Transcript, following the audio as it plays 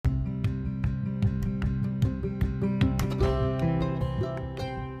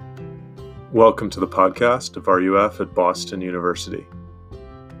Welcome to the podcast of RUF at Boston University.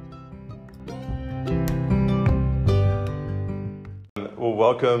 Well,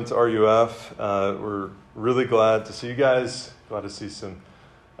 welcome to RUF. We're really glad to see you guys. Glad to see some,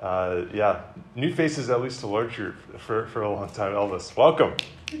 new faces, at least to larger for a long time. Elvis, welcome.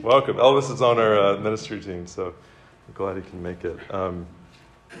 Elvis is on our ministry team, so I'm glad he can make it.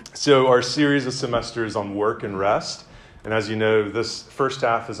 So our series of semesters on work and rest. And as you know, this first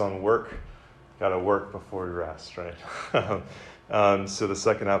half is on work. Got to work before we rest, right? So the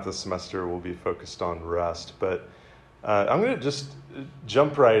second half of the semester will be focused on rest. But I'm going to just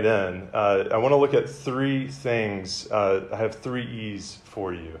jump right in. I want to look at three things. I have three E's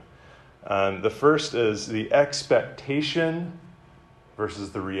for you. The first is the expectation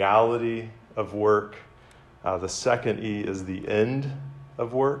versus the reality of work. The second E is the end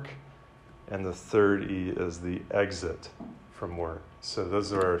of work. And the third E is the exit from work. So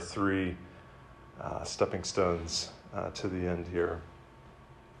those are our three stepping stones to the end here.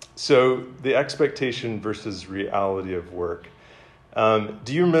 So the expectation versus reality of work.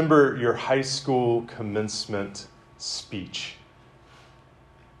 Do you remember your high school commencement speech?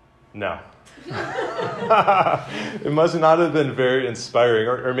 No. It must not have been very inspiring.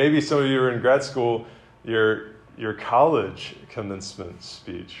 Or maybe some of you were in grad school, your college commencement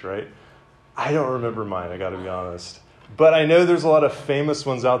speech, right? I don't remember mine, I got to be honest. But I know there's a lot of famous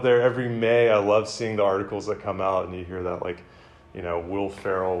ones out there. Every May, I love seeing the articles that come out, and you hear that, Will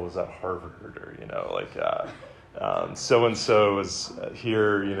Ferrell was at Harvard, or, so-and-so is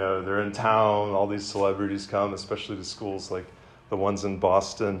here, they're in town. All these celebrities come, especially to schools like the ones in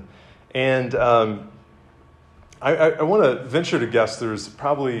Boston. And I want to venture to guess there's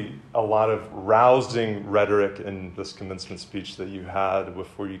probably a lot of rousing rhetoric in this commencement speech that you had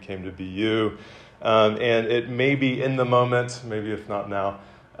before you came to BU. And it may be in the moment, maybe if not now,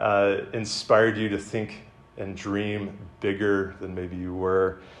 inspired you to think and dream bigger than maybe you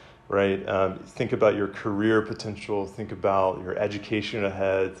were, right? Think about your career potential, think about your education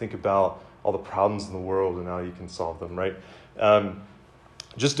ahead, think about all the problems in the world and how you can solve them, right?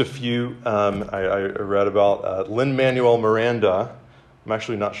 Just a few I read about. Lin-Manuel Miranda, I'm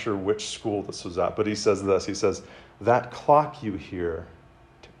actually not sure which school this was at, but he says this. He says, "That clock you hear,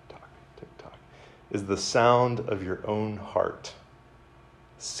 tick-tock, tick-tock, is the sound of your own heart.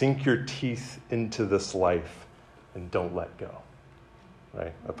 Sink your teeth into this life and don't let go."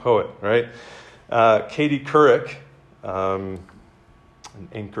 Right? A poet, right? Katie Couric, an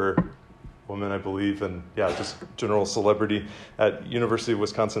anchor woman, I believe, and just general celebrity at University of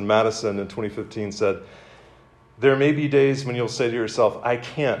Wisconsin-Madison in 2015 said, "There may be days when you'll say to yourself, I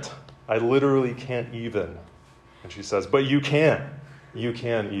literally can't even." And she says, "But you can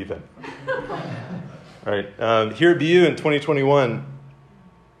even." Right. Here at BU in 2021,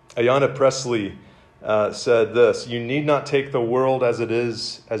 Ayanna Pressley said this: "You need not take the world as it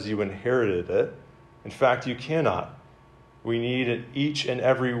is as you inherited it. In fact, you cannot. We need each and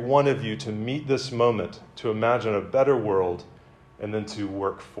every one of you to meet this moment, to imagine a better world, and then to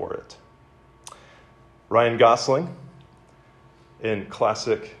work for it." Ryan Gosling, in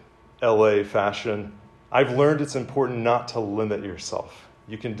classic LA fashion, "I've learned it's important not to limit yourself.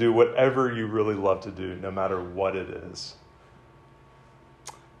 You can do whatever you really love to do, no matter what it is."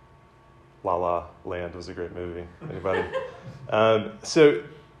 La La Land was a great movie. Anybody? So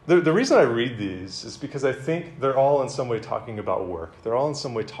the reason I read these is because I think they're all in some way talking about work. They're all in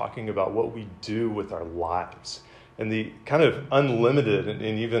some way talking about what we do with our lives and the kind of unlimited and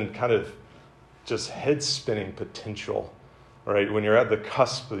even kind of just head-spinning potential, right? When you're at the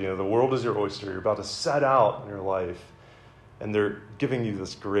cusp, the world is your oyster. You're about to set out in your life, and they're giving you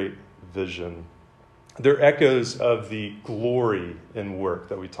this great vision. They're echoes of the glory in work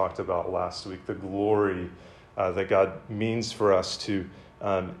that we talked about last week, the glory that God means for us to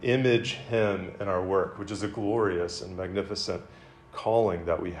image Him in our work, which is a glorious and magnificent calling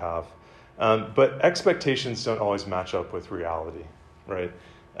that we have. But expectations don't always match up with reality, right?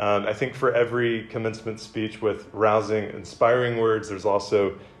 I think for every commencement speech with rousing, inspiring words, there's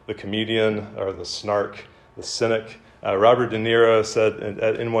also the comedian or the snark, the cynic. Robert De Niro said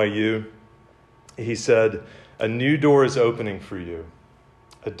at NYU, he said, "A new door is opening for you,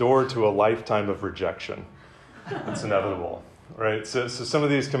 a door to a lifetime of rejection. It's inevitable." Right? So some of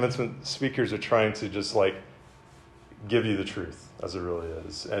these commencement speakers are trying to just give you the truth as it really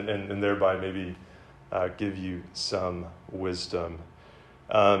is, and thereby maybe give you some wisdom.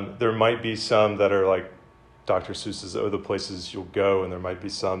 There might be some that are like Dr. Seuss's "Oh, the Places You'll Go," and there might be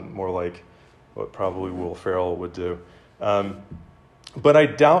some more like what probably Will Ferrell would do. But I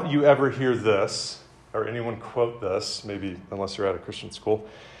doubt you ever hear this, or anyone quote this, maybe unless you're at a Christian school.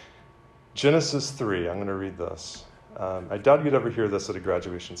 Genesis 3, I'm going to read this. I doubt you'd ever hear this at a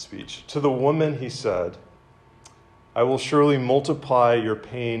graduation speech. To the woman he said, I will surely multiply your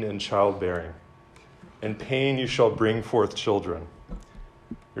pain in childbearing. In pain you shall bring forth children.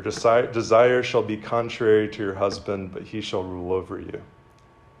 Your desire shall be contrary to your husband, but he shall rule over you.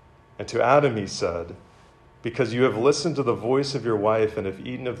 And to Adam he said, because you have listened to the voice of your wife and have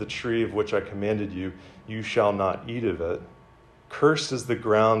eaten of the tree of which I commanded you, you shall not eat of it. Cursed is the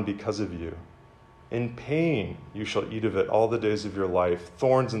ground because of you. In pain you shall eat of it all the days of your life,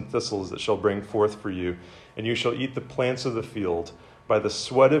 thorns and thistles it shall bring forth for you, and you shall eat the plants of the field. By the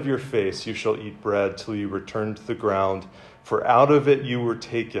sweat of your face you shall eat bread till you return to the ground, for out of it you were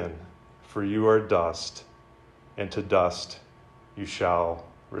taken, for you are dust, and to dust you shall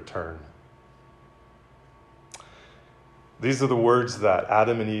return. These are the words that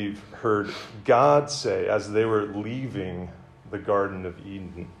Adam and Eve heard God say as they were leaving the Garden of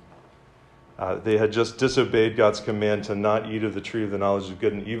Eden. They had just disobeyed God's command to not eat of the tree of the knowledge of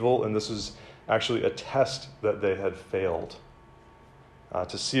good and evil, and this was actually a test that they had failed.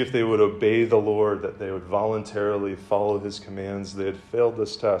 To see if they would obey the Lord, that they would voluntarily follow his commands. They had failed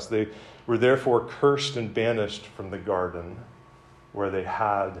this test. They were therefore cursed and banished from the garden where they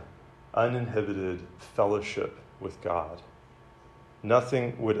had uninhibited fellowship with God.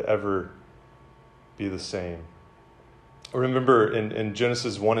 Nothing would ever be the same. Remember in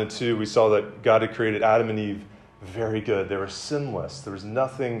Genesis 1 and 2, we saw that God had created Adam and Eve very good. They were sinless. There was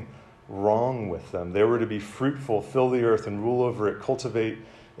nothing wrong with them. They were to be fruitful, fill the earth and rule over it, cultivate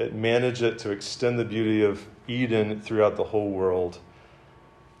it, manage it, to extend the beauty of Eden throughout the whole world.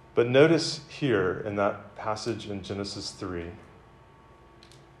 But notice here in that passage in Genesis 3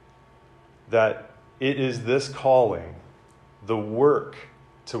 that it is this calling, the work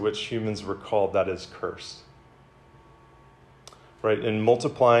to which humans were called, that is cursed. Right? In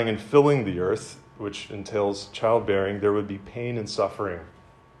multiplying and filling the earth, which entails childbearing, there would be pain and suffering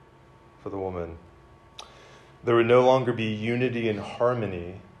for the woman. There would no longer be unity and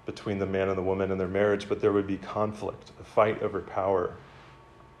harmony between the man and the woman in their marriage, but there would be conflict, a fight over power.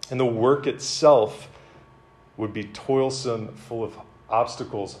 And the work itself would be toilsome, full of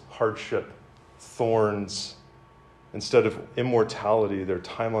obstacles, hardship, thorns. Instead of immortality, their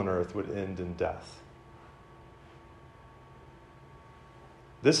time on earth would end in death.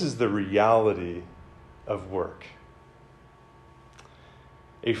 This is the reality of work.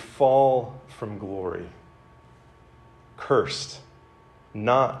 A fall from glory. Cursed,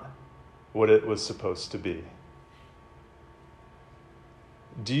 not what it was supposed to be.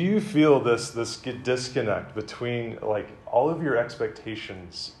 Do you feel this disconnect between all of your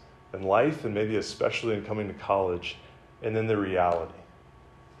expectations in life, and maybe especially in coming to college, and then the reality?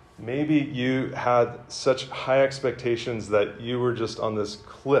 Maybe you had such high expectations that you were just on this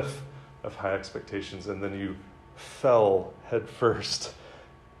cliff of high expectations, and then you fell headfirst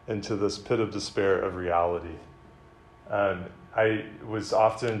into this pit of despair of reality. I was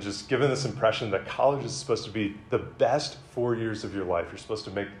often just given this impression that college is supposed to be the best 4 years of your life. You're supposed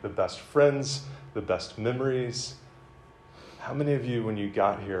to make the best friends, the best memories. How many of you, when you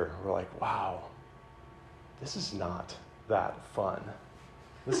got here, were like, wow, this is not that fun?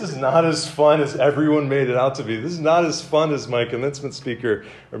 This is not as fun as everyone made it out to be. This is not as fun as my commencement speaker,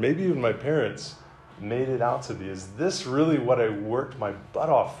 or maybe even my parents, made it out to be. Is this really what I worked my butt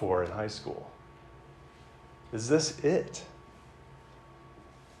off for in high school? Is this it?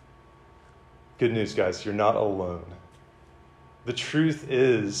 Good news, guys, you're not alone. The truth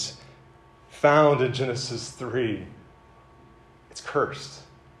is found in Genesis 3. It's cursed.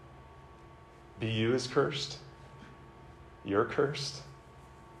 BU is cursed. You're cursed.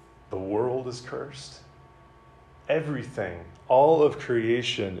 The world is cursed. Everything, all of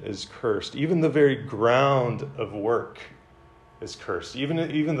creation is cursed. Even the very ground of work is cursed.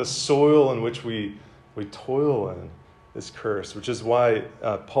 Even the soil in which we toil in is cursed, which is why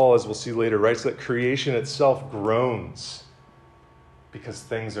Paul, as we'll see later, writes that creation itself groans because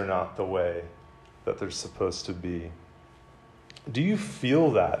things are not the way that they're supposed to be. Do you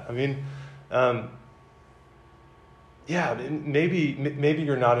feel that? I mean, maybe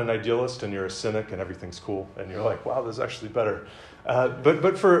you're not an idealist and you're a cynic and everything's cool and you're like, wow, this is actually better.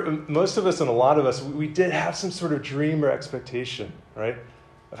 But for most of us and a lot of us, we did have some sort of dream or expectation, right,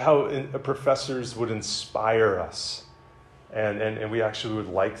 of how professors would inspire us. And we actually would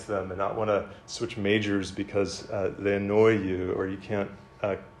like them and not want to switch majors because they annoy you or you can't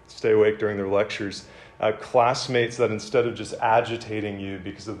stay awake during their lectures. Classmates that instead of just agitating you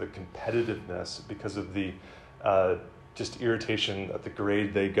because of the competitiveness, because of the just irritation at the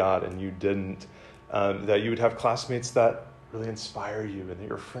grade they got and you didn't, that you would have classmates that really inspire you and that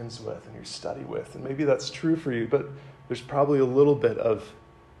you're friends with and you study with. And maybe that's true for you, but there's probably a little bit of,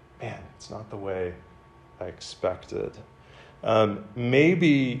 man, it's not the way I expected.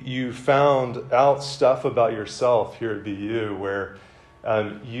 Maybe you found out stuff about yourself here at BU where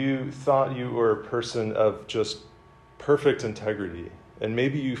you thought you were a person of just perfect integrity. And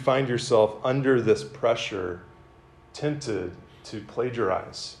maybe you find yourself under this pressure, tempted to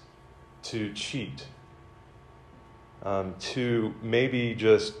plagiarize, to cheat, to maybe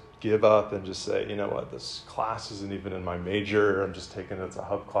just give up and just say, you know what, this class isn't even in my major, I'm just taking it as a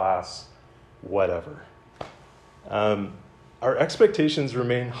hub class, whatever. Our expectations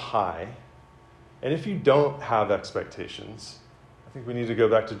remain high, and if you don't have expectations, I think we need to go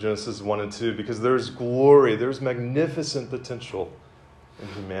back to Genesis 1 and 2, because there's glory, there's magnificent potential in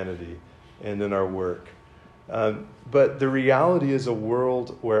humanity and in our work. But the reality is a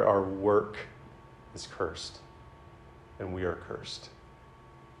world where our work is cursed, and we are cursed.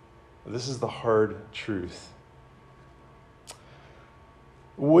 This is the hard truth.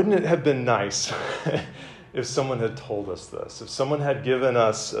 Wouldn't it have been nice if someone had told us this? If someone had given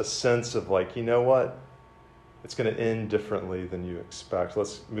us a sense of like, you know what? It's going to end differently than you expect.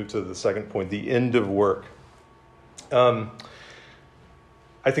 Let's move to the second point, the end of work.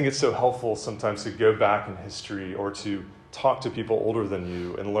 I think it's so helpful sometimes to go back in history or to talk to people older than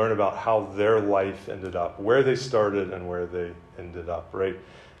you and learn about how their life ended up, where they started and where they ended up, right?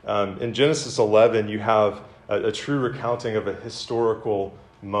 In Genesis 11, you have a true recounting of a historical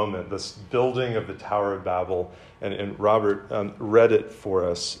moment, this building of the Tower of Babel, and Robert read it for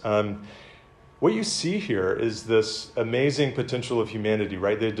us. What you see here is this amazing potential of humanity,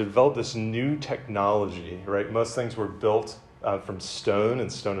 right? They developed this new technology, right? Most things were built from stone,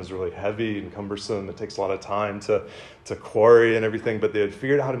 and stone is really heavy and cumbersome. It takes a lot of time to quarry and everything, but they had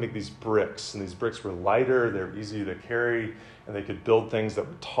figured out how to make these bricks, and these bricks were lighter, they were easy to carry, and they could build things that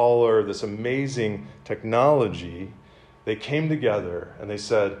were taller, this amazing technology. They came together and they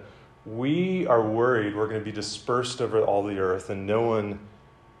said, we are worried we're going to be dispersed over all the earth and no one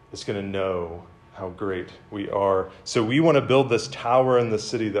is going to know how great we are. So we want to build this tower in the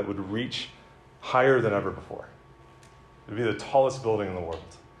city that would reach higher than ever before. It would be the tallest building in the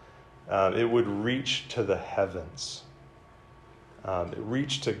world. It would reach to the heavens. It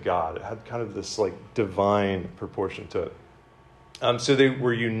reached to God. It had kind of this like divine proportion to it. So they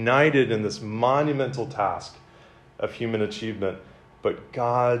were united in this monumental task of human achievement, but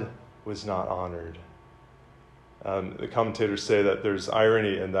God was not honored. The commentators say that there's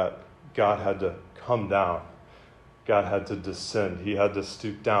irony in that God had to come down. God had to descend. He had to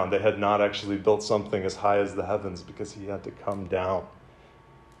stoop down. They had not actually built something as high as the heavens because he had to come down.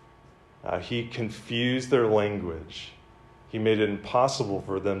 He confused their language. He made it impossible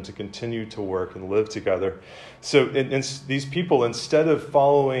for them to continue to work and live together. So these people, instead of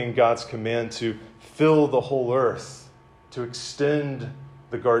following God's command to fill the whole earth, to extend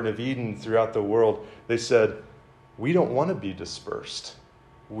the Garden of Eden throughout the world, they said, we don't want to be dispersed.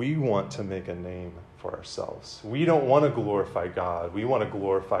 We want to make a name for ourselves. We don't want to glorify God. We want to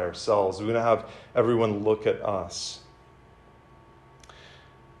glorify ourselves. We want to have everyone look at us.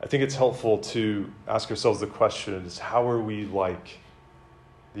 I think it's helpful to ask ourselves the question is, how are we like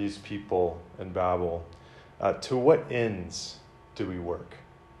these people in Babel? To what ends do we work?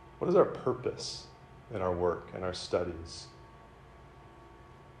 What is our purpose in our work and our studies?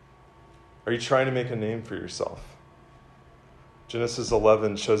 Are you trying to make a name for yourself? Genesis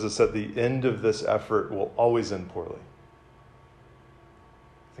 11 shows us that the end of this effort will always end poorly.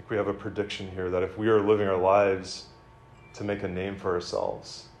 I think we have a prediction here that if we are living our lives to make a name for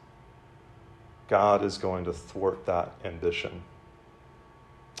ourselves, God is going to thwart that ambition.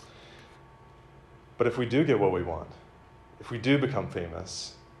 But if we do get what we want, if we do become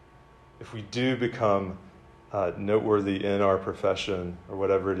famous, if we do become noteworthy in our profession or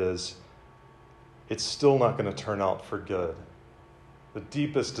whatever it is, it's still not going to turn out for good. The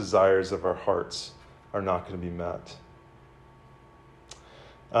deepest desires of our hearts are not going to be met.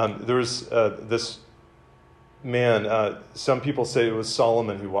 There was this man, some people say it was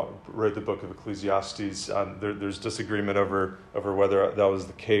Solomon who wrote the book of Ecclesiastes. There's disagreement over whether that was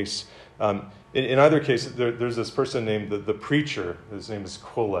the case. In either case, there's this person named the preacher. His name is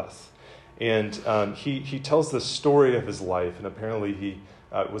Quilleth. And he tells the story of his life, and apparently he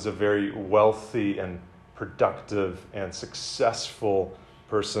was a very wealthy and productive and successful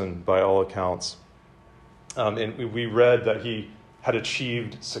person by all accounts. And we read that he had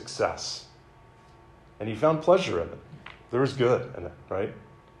achieved success. And he found pleasure in it. There was good in it,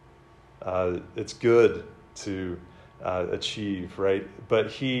 right? It's good to achieve, right? But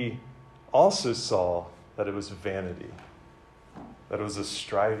he also saw that it was vanity. that it was a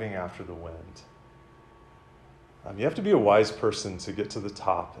striving after the wind. You have to be a wise person to get to the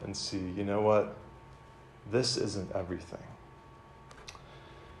top and see, you know what? This isn't everything.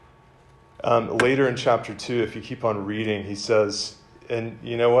 Later in chapter 2, if you keep on reading, he says, and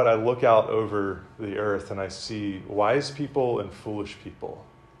you know what? I look out over the earth and I see wise people and foolish people.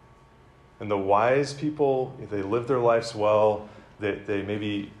 And the wise people, they live their lives well. They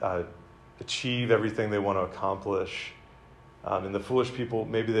maybe achieve everything they want to accomplish. And the foolish people,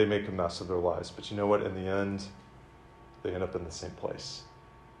 maybe they make a mess of their lives. But you know what? In the end, they end up in the same place.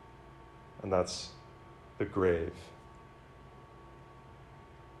 And that's the grave.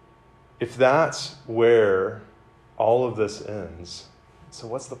 If that's where all of this ends, so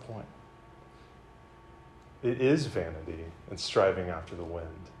what's the point? It is vanity and striving after the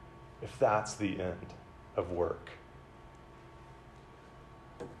wind, if that's the end of work.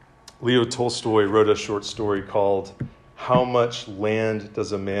 Leo Tolstoy wrote a short story called How Much Land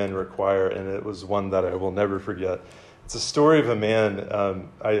Does a Man Require? And it was one that I will never forget. It's a story of a man,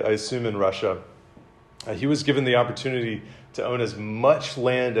 I assume in Russia. He was given the opportunity to own as much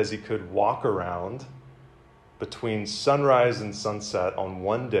land as he could walk around between sunrise and sunset on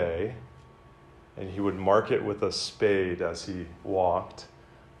one day, and he would mark it with a spade as he walked.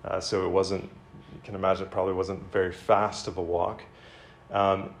 So it wasn't, you can imagine it probably wasn't very fast of a walk.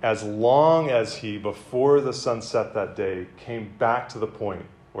 As long as he, before the sunset that day, came back to the point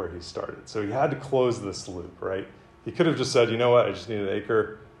where he started. So he had to close this loop, right? He could have just said, you know what, I just need an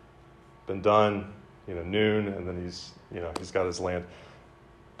acre, been done, noon, and then he's got his land.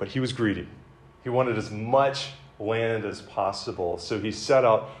 But he was greedy. He wanted as much land as possible. So he set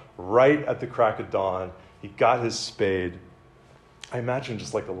out right at the crack of dawn. He got his spade. I imagine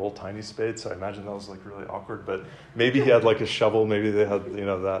just like a little tiny spade, so I imagine that was like really awkward, but maybe he had like a shovel, maybe they had,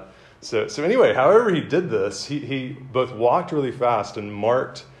 that. So anyway, however he did this, he both walked really fast and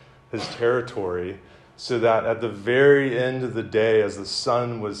marked his territory so that at the very end of the day, as the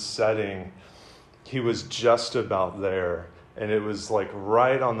sun was setting, he was just about there. And it was like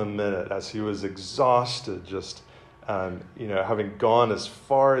right on the minute as he was exhausted, just, having gone as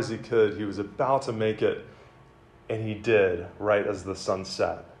far as he could, he was about to make it. And he did right as the sun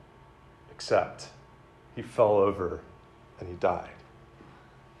set, except he fell over and he died.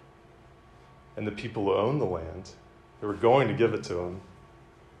 And the people who owned the land, they were going to give it to him,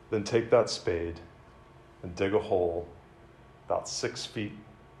 then take that spade and dig a hole about 6 feet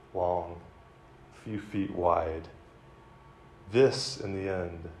long, a few feet wide. This, in the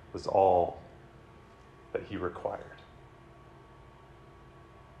end, was all that he required.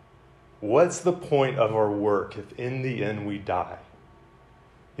 What's the point of our work if in the end we die?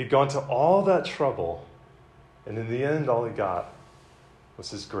 He'd gone to all that trouble, and in the end all he got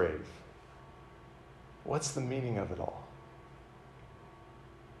was his grave. What's the meaning of it all?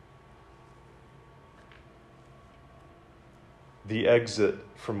 The exit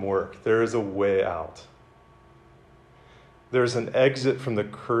from work. There is a way out. There's an exit from the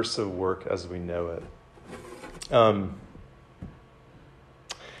curse of work as we know it.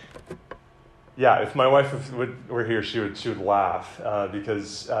 If my wife were here, she would laugh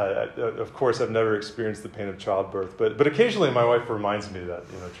because, of course, I've never experienced the pain of childbirth. But occasionally, my wife reminds me that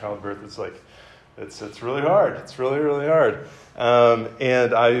childbirth is like it's really hard. It's really, really hard.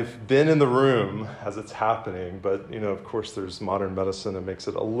 And I've been in the room as it's happening. But of course, there's modern medicine that makes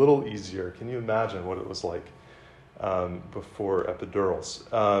it a little easier. Can you imagine what it was like before epidurals?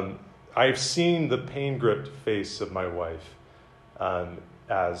 I've seen the pain-gripped face of my wife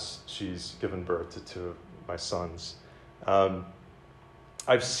as she's given birth to two of my sons.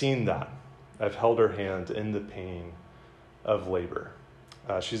 I've seen that. I've held her hand in the pain of labor.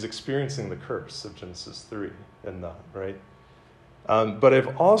 She's experiencing the curse of Genesis 3 in that, right? But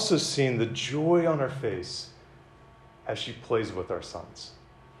I've also seen the joy on her face as she plays with our sons.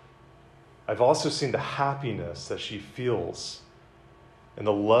 I've also seen the happiness that she feels and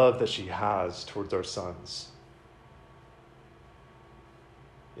the love that she has towards our sons.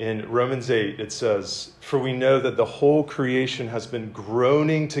 In Romans 8, it says, "For we know that the whole creation has been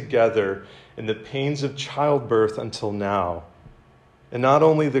groaning together in the pains of childbirth until now. And not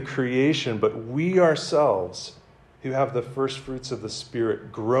only the creation, but we ourselves, who have the first fruits of the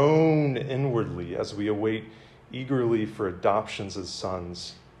Spirit, groan inwardly as we await eagerly for adoptions as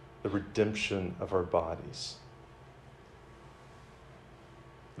sons, the redemption of our bodies."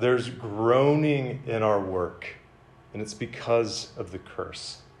 There's groaning in our work, and it's because of the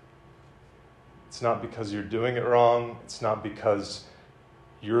curse. It's not because you're doing it wrong. It's not because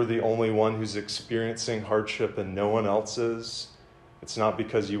you're the only one who's experiencing hardship and no one else is. It's not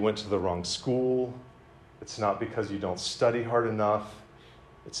because you went to the wrong school. It's not because you don't study hard enough.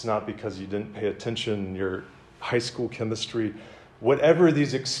 It's not because you didn't pay attention in your high school chemistry. Whatever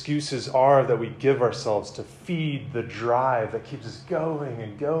these excuses are that we give ourselves to feed the drive that keeps us going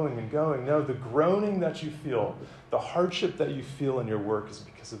and going and going. No, the groaning that you feel, the hardship that you feel in your work is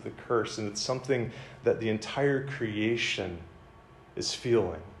because of the curse, and it's something that the entire creation is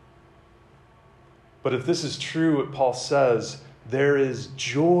feeling. But if this is true, what Paul says, there is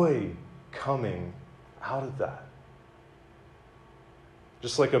joy coming out of that.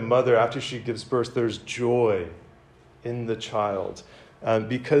 Just like a mother, after she gives birth, there's joy in the child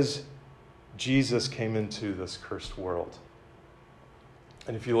because Jesus came into this cursed world.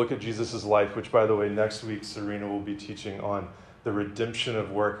 And if you look at Jesus' life, which, by the way, next week Serena will be teaching on the redemption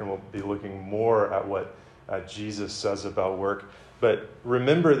of work, and we'll be looking more at what Jesus says about work. But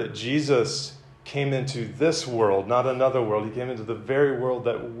remember that Jesus came into this world, not another world. He came into the very world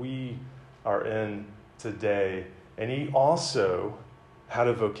that we are in today. And he also had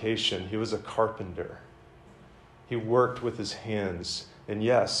a vocation. He was a carpenter. He worked with his hands. And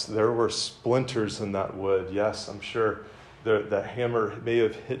yes, there were splinters in that wood. Yes, I'm sure the hammer may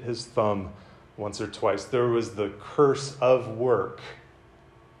have hit his thumb once or twice. There was the curse of work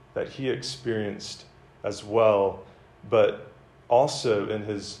that he experienced as well. But also in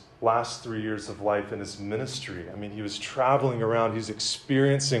his last 3 years of life in his ministry, I mean, he was traveling around. He's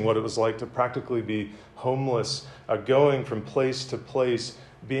experiencing what it was like to practically be homeless, going from place to place,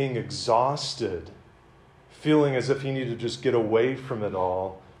 being exhausted, feeling as if he needed to just get away from it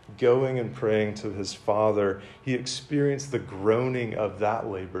all, going and praying to his Father. He experienced the groaning of that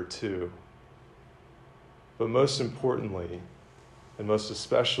labor too. But most importantly, and most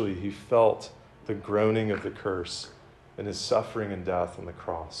especially, he felt the groaning of the curse in his suffering and death on the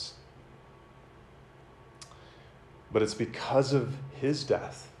cross. But it's because of his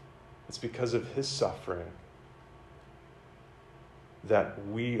death, it's because of his suffering that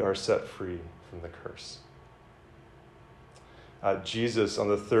we are set free from the curse. Jesus, on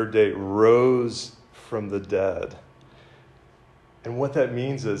the third day, rose from the dead. And what that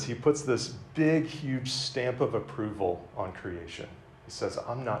means is he puts this big, huge stamp of approval on creation. He says,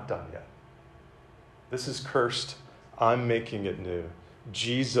 I'm not done yet. This is cursed. I'm making it new.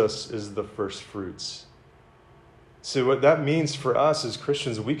 Jesus is the first fruits. So what that means for us as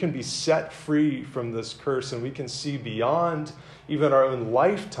Christians, we can be set free from this curse, and we can see beyond even our own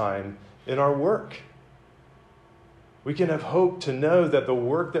lifetime in our work. We can have hope to know that the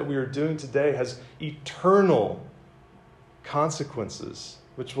work that we are doing today has eternal consequences,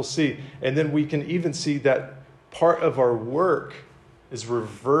 which we'll see. And then we can even see that part of our work is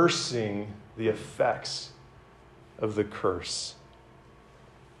reversing the effects of the curse.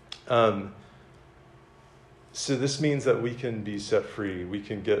 So this means that we can be set free. We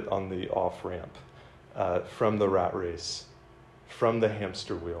can get on the off-ramp from the rat race, from the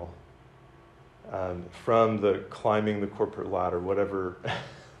hamster wheel, from the climbing the corporate ladder, whatever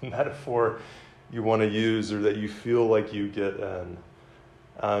metaphor you want to use or that you feel like you get in.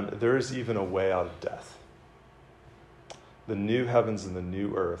 There is even a way out of death. The new heavens and the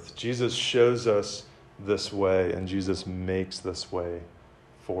new earth. Jesus shows us this way, and Jesus makes this way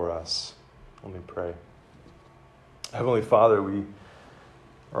for us. Let me pray. Heavenly Father, we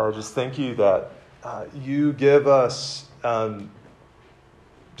just thank you that you give us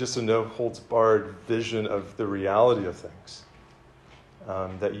just a no-holds-barred vision of the reality of things.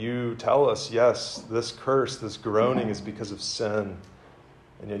 That you tell us, yes, this curse, this groaning is because of sin.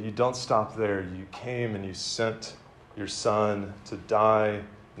 And yet you don't stop there. You came and you sent your Son to die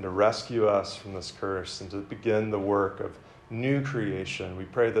and to rescue us from this curse and to begin the work of new creation. We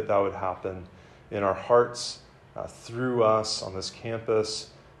pray that that would happen in our hearts, through us on this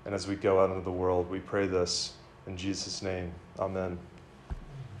campus, and as we go out into the world. We pray this in Jesus' name. Amen.